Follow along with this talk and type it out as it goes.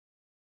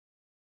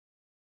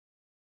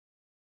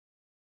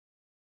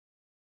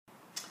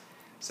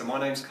So my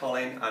name's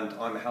Colin and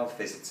I'm a health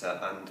visitor,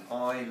 and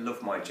I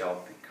love my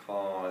job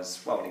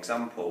because, well, an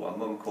example, a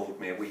mum called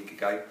me a week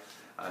ago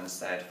and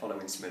said,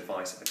 following some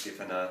advice I'd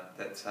given her,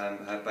 that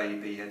her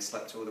baby had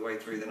slept all the way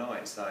through the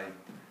night, so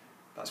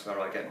that's where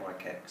I get my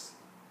kicks.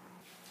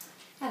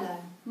 Hello,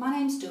 my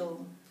name's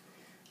Dawn.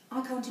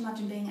 I can't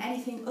imagine being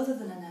anything other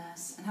than a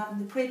nurse and having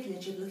the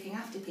privilege of looking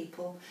after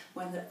people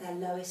when they're at their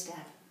lowest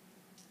ebb.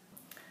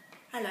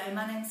 Hello,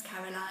 my name's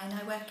Caroline.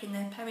 I work in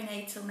the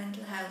perinatal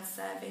mental health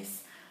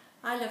service.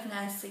 I love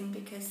nursing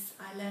because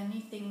I learn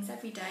new things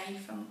every day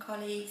from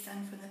colleagues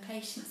and from the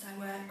patients I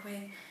work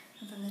with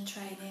and from the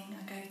training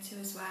I go to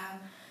as well.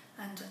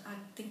 And I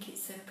think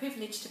it's a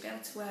privilege to be able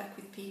to work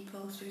with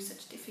people through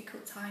such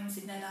difficult times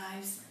in their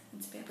lives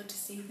and to be able to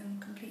see them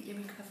completely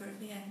recover at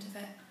the end of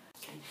it.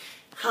 Okay.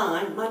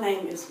 Hi, my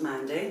name is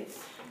Mandy.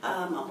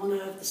 I'm one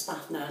of the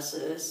staff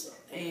nurses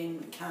in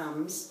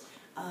CAMS,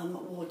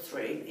 Ward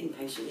 3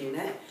 inpatient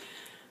unit.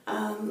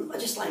 I'd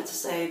just like to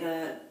say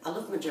that I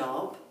love my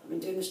job. I've been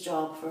doing this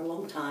job for a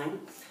long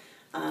time.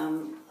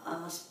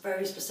 I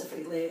very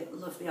specifically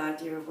love the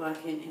idea of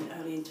working in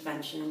early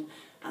intervention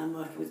and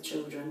working with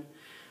children.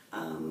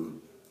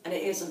 And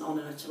it is an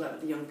honour to work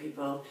with the young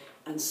people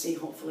and see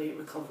hopefully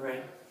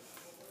recovery.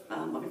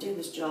 I've been doing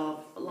this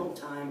job a long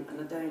time and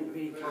I don't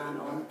really plan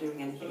on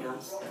doing anything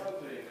else.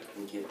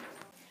 Thank you.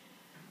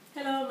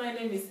 Hello, my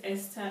name is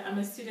Esther. I'm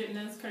a student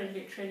nurse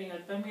currently training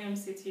at Birmingham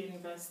City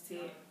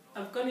University.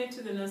 I've gone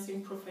into the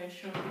nursing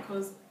profession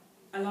because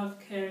I love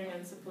caring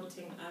and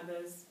supporting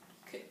others.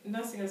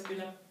 Nursing has been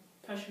a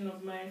passion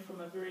of mine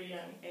from a very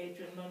young age,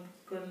 and my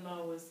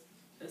grandma was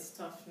a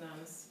staff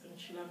nurse and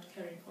she loved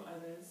caring for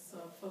others, so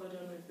I followed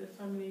on with the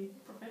family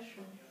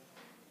profession.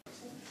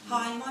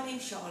 Hi, my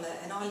name's Charlotte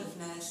and I love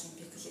nursing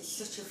because it's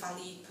such a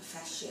valued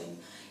profession.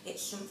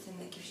 It's something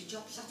that gives you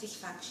job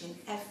satisfaction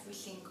every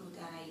single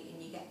day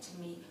and you get to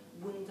meet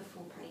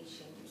wonderful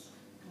patients.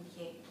 Thank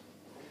you.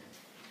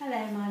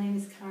 Hello, my name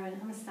is Karen.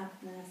 I'm a staff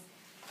nurse.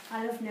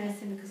 I love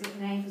nursing because it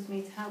enables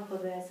me to help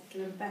others,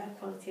 give them a better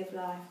quality of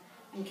life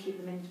and keep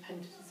them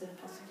independent as they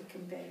possibly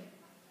can be.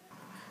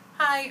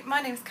 Hi,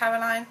 my name's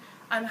Caroline.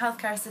 I'm a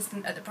healthcare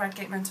assistant at the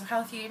Bradgate Mental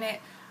Health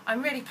Unit.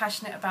 I'm really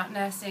passionate about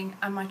nursing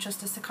and my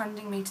trust is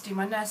seconding me to do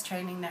my nurse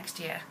training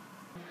next year.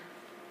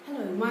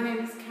 Hello, my name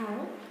is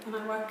Carol and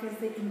I work as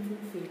the infant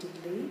feeding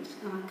lead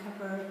and I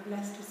cover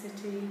Leicester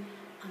City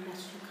and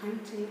Leicestershire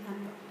County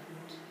and Rutland.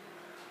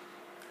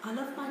 I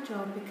love my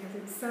job because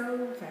it's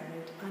so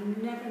varied. I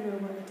never know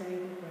what the day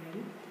will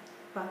bring,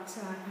 but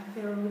I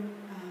feel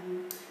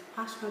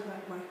passionate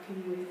about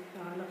working with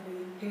our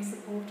lovely peer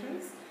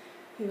supporters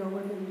who are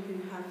women who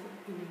have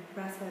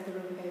breastfed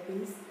their own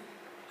babies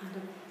and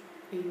have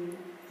been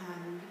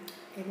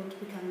able to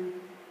become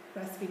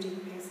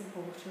breastfeeding peer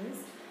supporters,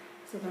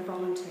 so they're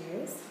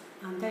volunteers,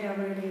 and they are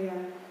really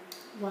a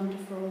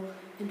wonderful,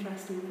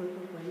 interesting group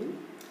of women.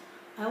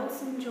 I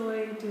also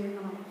enjoy doing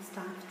a lot of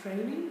staff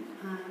training,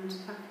 and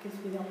that gives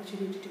me the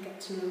opportunity to get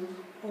to know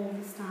all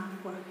the staff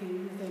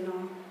working within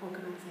our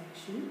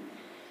organisation.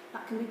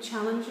 That can be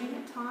challenging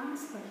at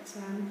times,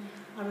 but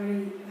I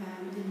really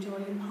enjoy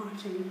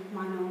imparting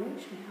my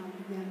knowledge and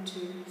helping them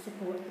to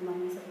support the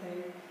mums that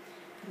they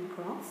come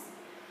across.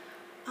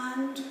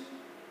 And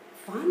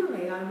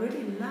finally, I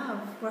really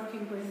love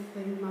working with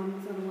the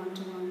mums on a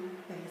one-to-one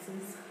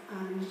basis,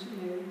 and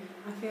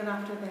I feel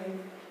after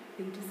they've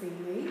been to see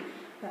me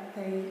that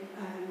they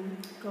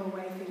go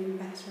away feeling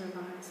better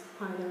about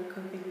how they're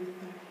coping with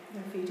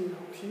their feeding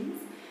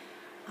options.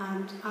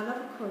 And I love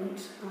a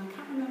quote, and I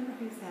can't remember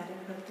who said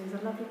it, but there's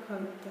a lovely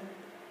quote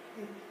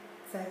that it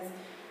says,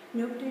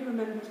 "Nobody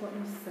remembers what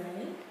you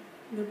say,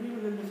 nobody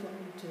remembers what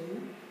you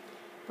do,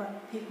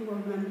 but people will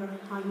remember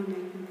how you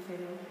make them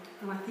feel."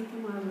 And I think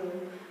in my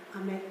role, I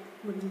make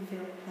women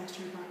feel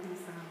better about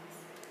themselves.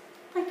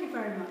 Thank you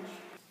very much.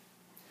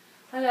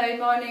 Hello,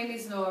 my name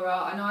is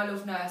Laura and I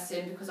love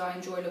nursing because I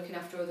enjoy looking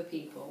after other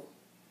people.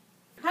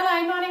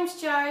 Hello, my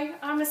name's Jo.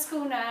 I'm a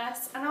school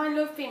nurse and I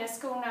love being a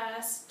school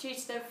nurse due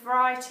to the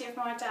variety of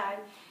my day.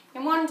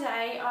 In one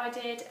day I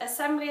did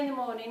assembly in the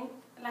morning,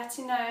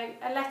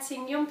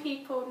 letting young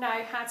people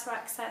know how to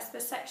access the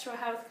sexual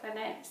health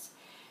clinics.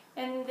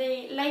 In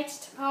the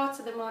later part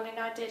of the morning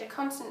I did a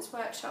continence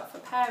workshop for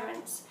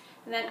parents,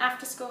 and then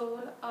after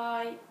school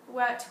I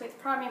worked with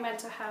primary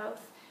mental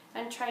health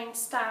and trained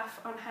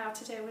staff on how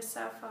to deal with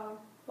self-harm.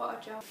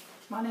 What a job.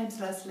 My name's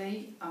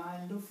Leslie. I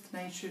love the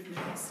nature of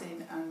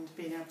nursing and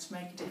being able to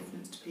make a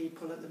difference to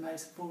people at the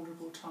most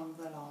vulnerable time of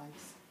their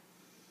lives.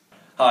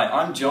 Hi,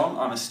 I'm John.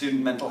 I'm a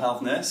student mental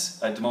health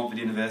nurse at De Montfort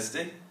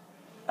University,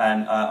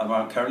 and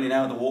I'm currently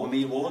now at the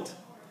Watermead ward.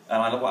 And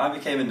I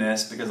became a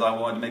nurse because I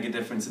wanted to make a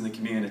difference in the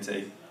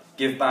community,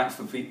 give back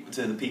to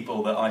the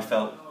people that I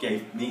felt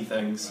gave me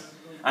things,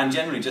 and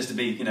generally just to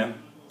be,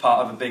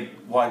 part of a big,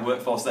 wide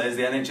workforce that is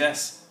the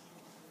NHS.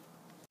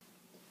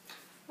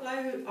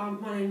 Hello,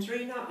 my name's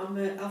Rena. I'm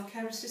a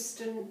healthcare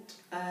assistant.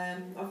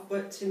 I've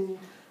worked in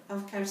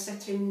healthcare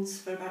settings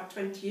for about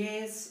 20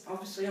 years.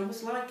 Obviously I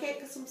must like it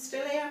because I'm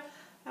still here,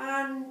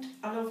 and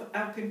I love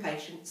helping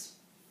patients.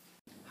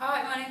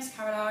 Hi, my name's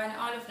Caroline.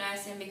 I love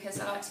nursing because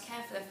I like to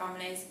care for the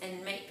families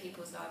and make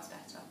people's lives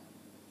better.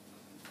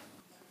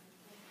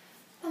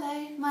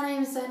 Hello, my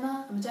name is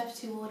Emma. I'm a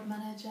Deputy Ward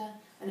Manager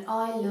and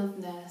I love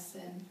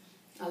nursing.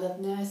 I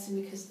love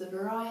nursing because of the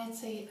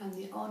variety and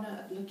the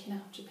honour of looking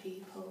after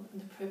people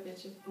and the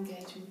privilege of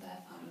engaging with their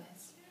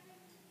families.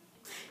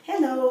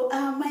 Hello,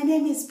 my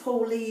name is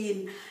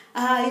Pauline.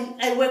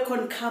 I work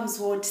on CAMS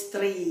Ward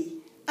 3.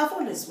 I've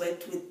always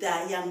worked with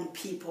young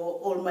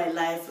people all my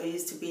life. I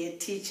used to be a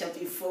teacher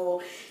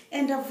before,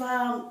 and I've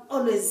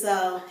always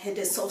had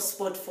a soft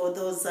spot for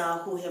those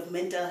who have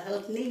mental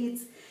health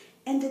needs.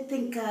 And I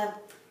think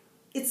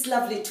it's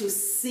lovely to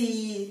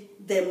see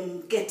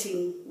them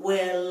getting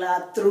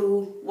well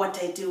through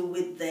what I do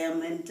with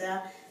them, and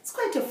it's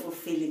quite a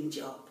fulfilling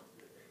job.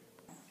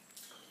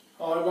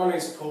 Hi, my name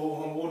is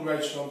Paul. I'm Ward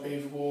Matron on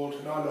Beaver Ward,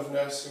 and I love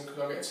nursing because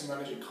I get to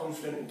manage a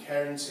confident and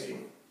caring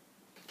team.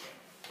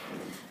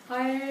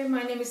 Hi,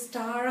 my name is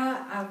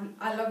Tara.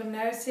 I love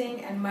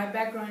nursing and my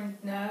background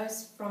is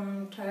nurse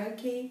from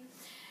Turkey.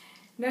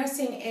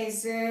 Nursing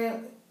is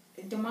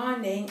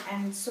demanding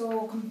and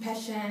so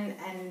compassion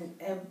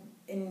and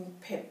in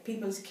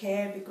people's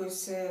care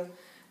because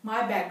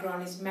my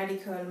background is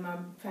medical, my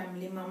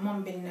family, my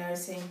mom been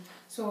nursing.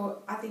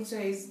 So I think so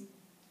is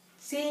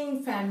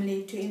seeing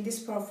family to in this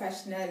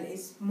professional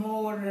is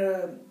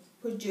more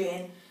put you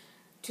in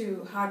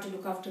to how to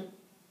look after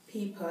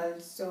people.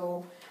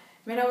 So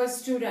when I was a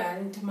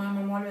student, my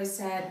mom always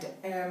said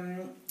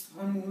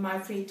on my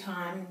free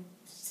time,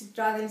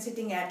 rather than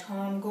sitting at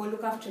home, go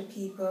look after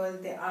people,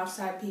 the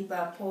outside people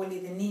are poorly,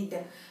 they need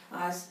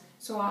us.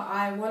 So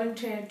I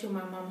volunteered to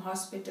my mom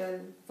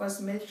hospital,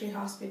 first military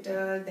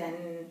hospital, then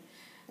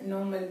a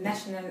normal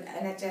national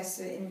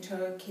NHS in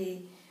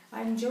Turkey.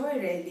 I enjoy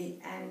really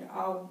and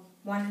I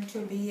wanted to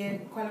be a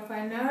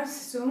qualified nurse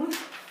soon.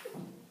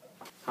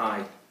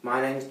 Hi,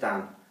 my name's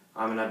Dan.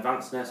 I'm an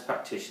advanced nurse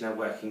practitioner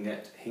working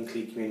at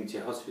Hinckley Community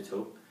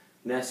Hospital.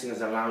 Nursing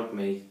has allowed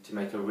me to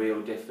make a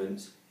real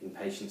difference in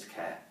patients'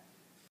 care.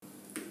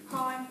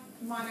 Hi,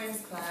 my name is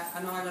Claire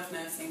and I love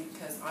nursing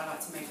because I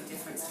like to make a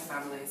difference to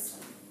families.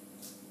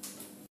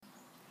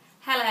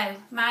 Hello,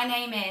 my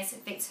name is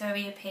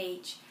Victoria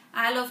Peach.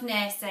 I love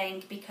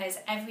nursing because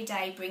every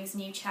day brings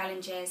new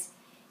challenges.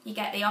 You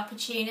get the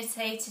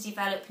opportunity to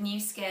develop new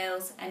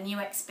skills and new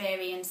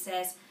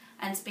experiences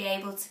and to be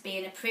able to be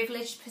in a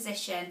privileged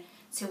position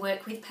to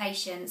work with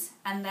patients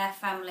and their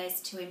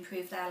families to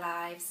improve their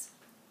lives.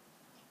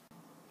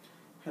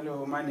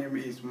 Hello, my name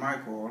is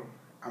Michael.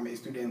 I'm a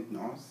student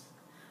nurse.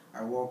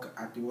 I work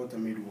at the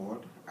Watermead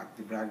ward at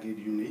the Brigade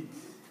unit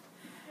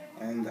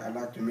and I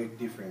like to make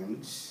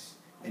difference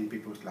in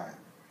people's lives.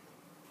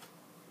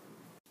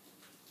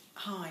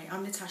 Hi,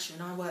 I'm Natasha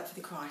and I work for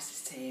the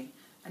crisis team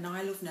and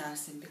I love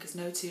nursing because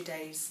no 2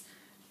 days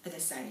are the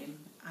same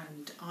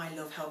and I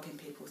love helping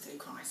people through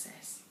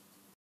crisis.